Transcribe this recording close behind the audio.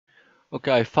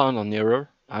Okay, I found an error.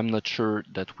 I'm not sure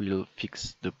that will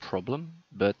fix the problem,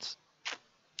 but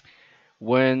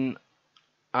when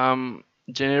I'm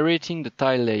generating the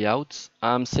tile layouts,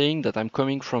 I'm saying that I'm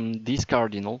coming from this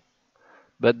cardinal,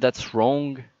 but that's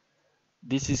wrong.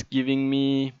 This is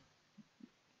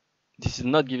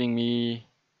not giving me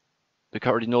the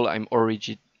cardinal I'm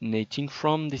originating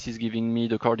from. This is giving me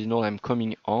the cardinal I'm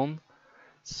coming on.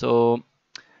 So,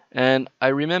 and I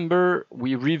remember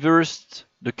we reversed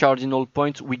the cardinal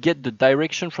point. We get the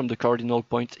direction from the cardinal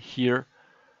point here.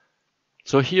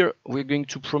 So here we're going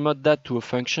to promote that to a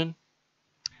function,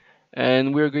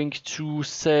 and we're going to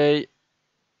say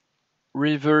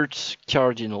revert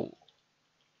cardinal.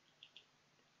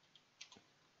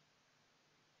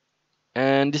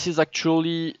 And this is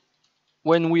actually,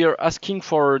 when we are asking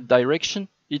for direction,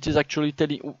 it is actually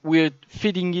telling, we're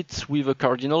feeding it with a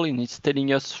cardinal and it's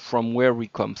telling us from where we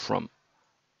come from.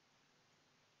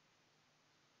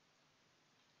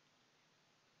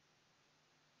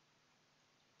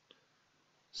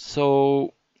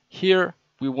 So here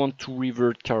we want to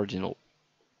revert cardinal.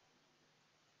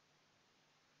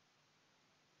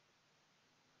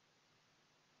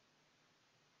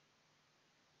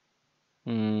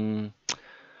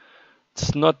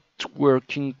 It's not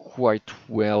working quite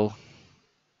well.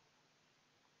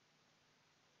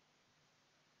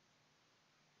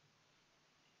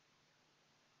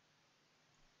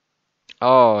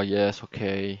 Oh yes,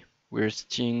 okay. We're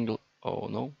still, oh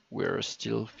no, we're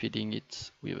still feeding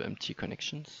it with empty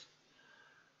connections.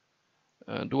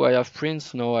 Do I have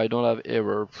prints? No, I don't have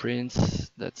error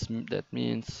prints. That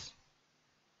means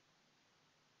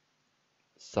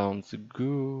sounds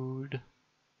good.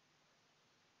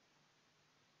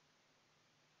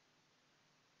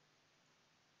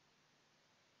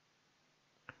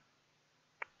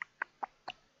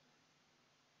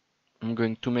 I'm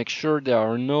going to make sure there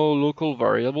are no local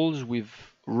variables with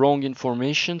wrong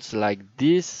informations like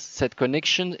this. Set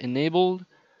connection enabled.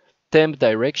 Temp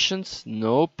directions,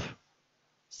 nope.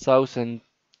 South and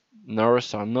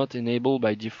north are not enabled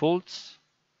by default.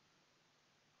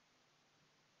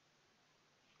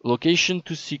 Location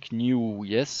to seek new,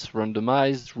 yes.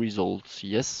 Randomized results,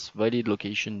 yes. Valid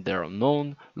location, they're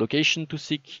unknown. Location to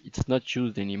seek, it's not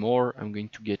used anymore. I'm going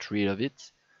to get rid of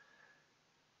it.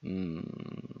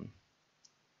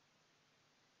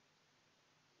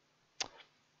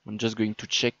 I'm just going to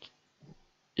check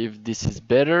if this is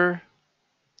better.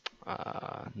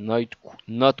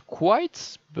 Not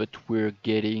quite, but we're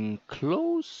getting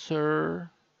closer.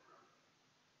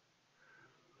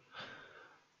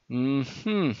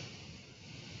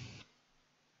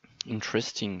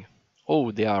 Interesting.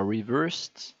 Oh, they are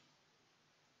reversed.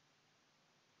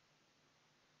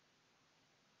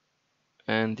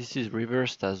 And this is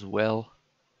reversed as well.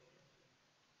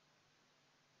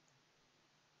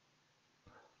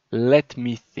 Let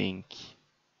me think.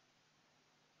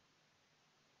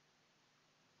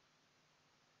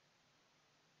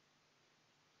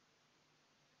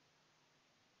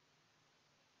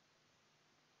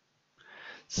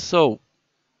 So,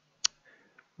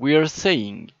 we are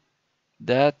saying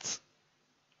that...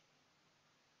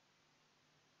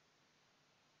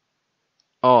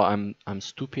 Oh, I'm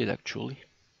stupid actually.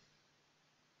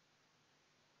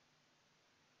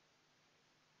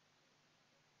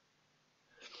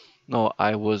 No,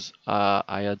 I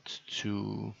had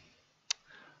to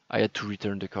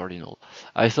return the cardinal.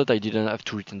 I thought I didn't have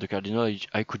to return the cardinal.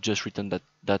 I could just return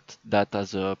that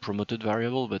as a promoted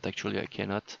variable, but actually I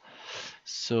cannot.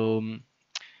 So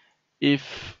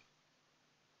if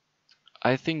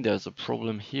I think there's a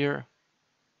problem here.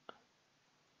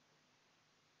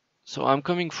 So I'm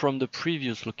coming from the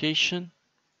previous location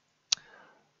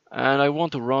and I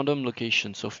want a random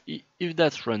location. So if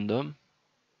that's random,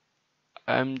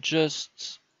 I'm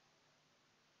just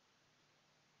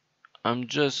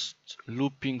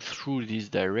looping through these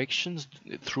directions,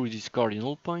 through these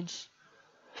cardinal points.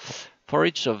 For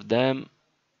each of them,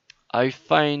 I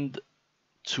find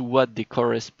to what they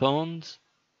correspond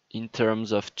in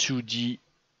terms of 2D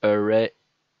array.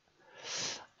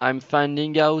 I'm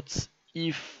finding out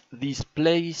if this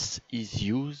place is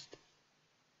used.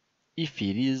 If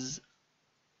it is,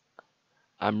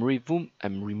 I'm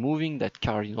removing that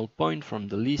cardinal point from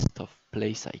the list of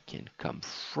place I can come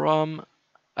from.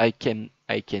 I can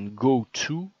go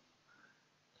to.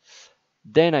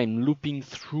 Then I'm looping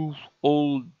through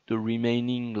all the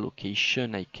remaining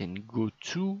location I can go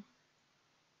to.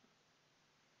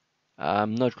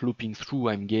 I'm not looping through,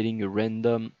 I'm getting a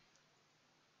random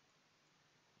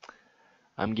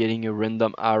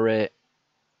array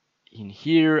in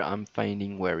here. I'm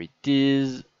finding where it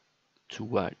is, to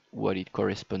what it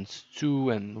corresponds to,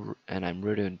 and I'm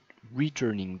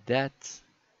returning that,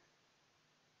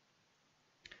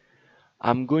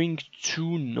 I'm going to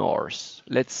north.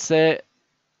 Let's say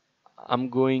I'm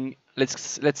going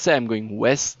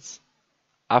west.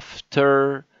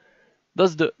 After,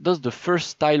 does the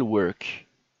first tile work?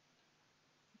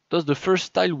 Does the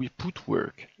first tile we put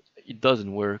work? It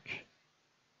doesn't work.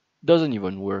 Doesn't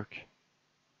even work.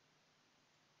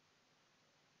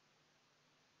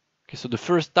 Okay, so the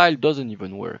first tile doesn't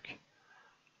even work.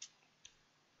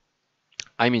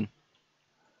 I mean,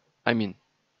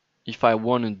 if I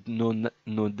want to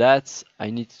know that, I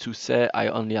need to say I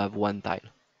only have one tile.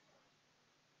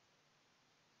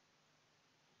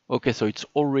 Okay, so it's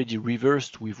already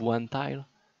reversed with one tile.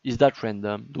 Is that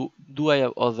random? Do I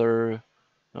have other?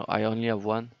 No, I only have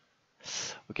one.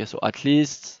 Okay, so at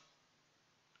least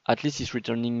it's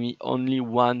returning me only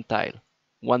one tile,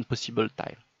 one possible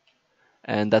tile,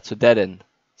 and that's a dead end.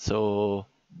 So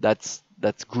that's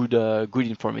good good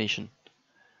information.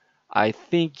 I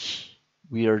think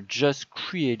we are just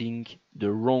creating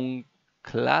the wrong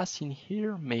class in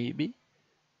here, maybe.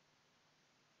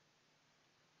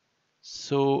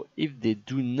 So if they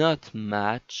do not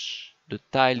match, the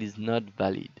tile is not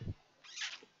valid.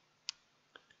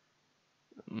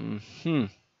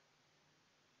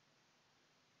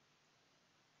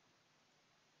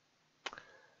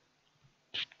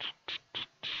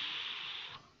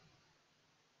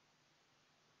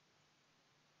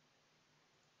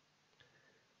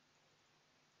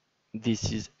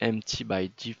 This is empty by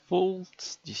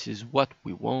default. This is what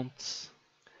we want.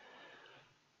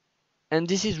 And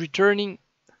this is returning,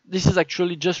 this is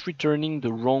actually just returning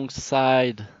the wrong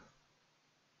side.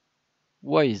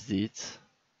 Why is it?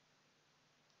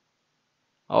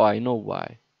 Oh, I know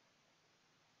why.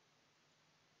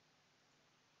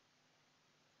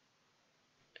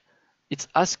 It's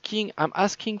asking, I'm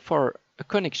asking for a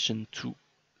connection to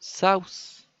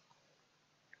south.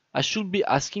 I should be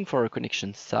asking for a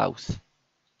connection south.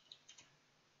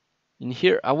 In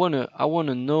here, I wanna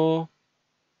know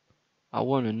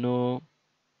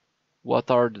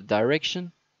what are the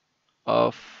direction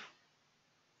of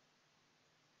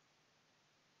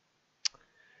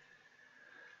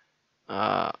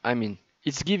I mean,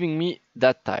 it's giving me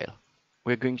that tile.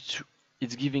 We're going to,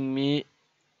 it's giving me,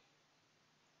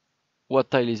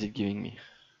 what tile is it giving me?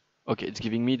 Okay, it's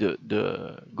giving me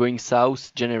the going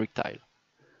south generic tile.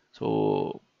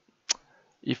 So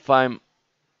if I'm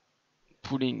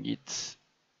putting it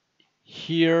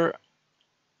here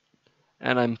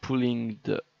and I'm pulling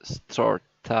the start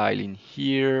tile in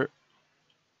here,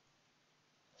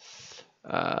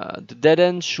 the dead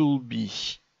end should be,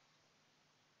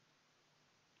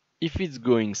 if it's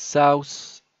going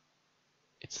south,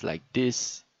 it's like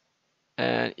this,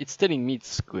 and it's telling me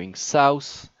it's going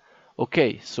south.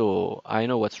 Okay, so I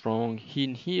know what's wrong.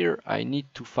 In here, I need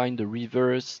to find the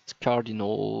reversed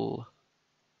cardinal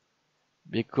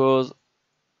because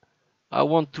I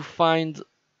want to find,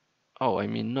 oh, I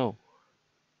mean, no.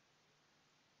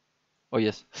 Oh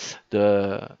yes,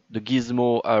 the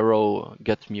gizmo arrow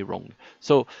got me wrong.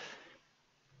 So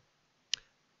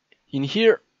in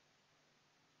here,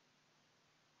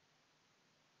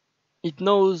 it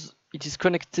knows it is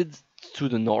connected to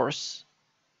the north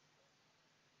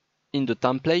in the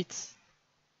template,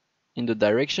 in the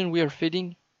direction we are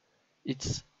feeding.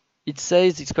 It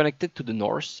says it's connected to the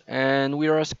north, and we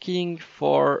are asking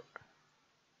for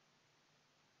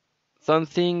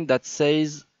something that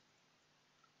says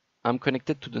I'm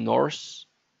connected to the north,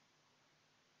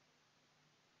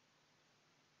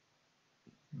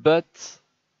 but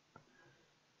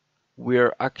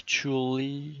we're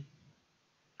actually,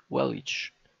 well,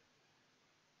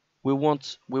 we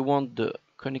want the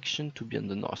connection to be on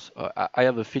the north. I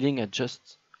have a feeling I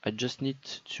just need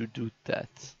to do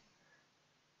that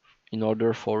in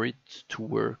order for it to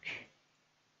work.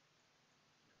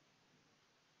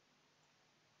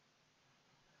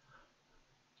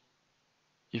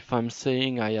 If I'm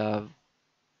saying I have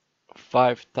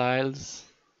 5 tiles,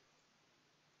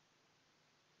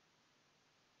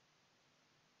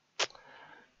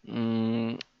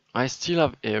 I still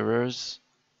have errors.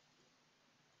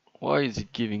 Why is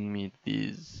it giving me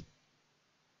these?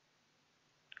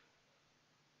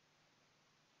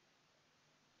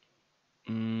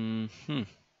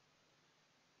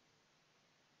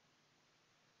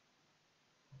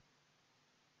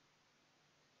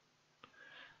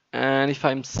 And if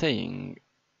I'm saying,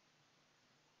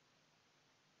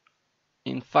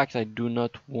 in fact, I do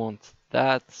not want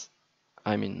that,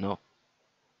 I mean, no.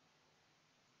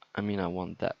 I mean, I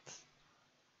want that.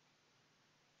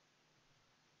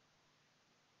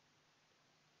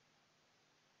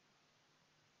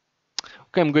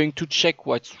 Okay, I'm going to check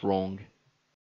what's wrong.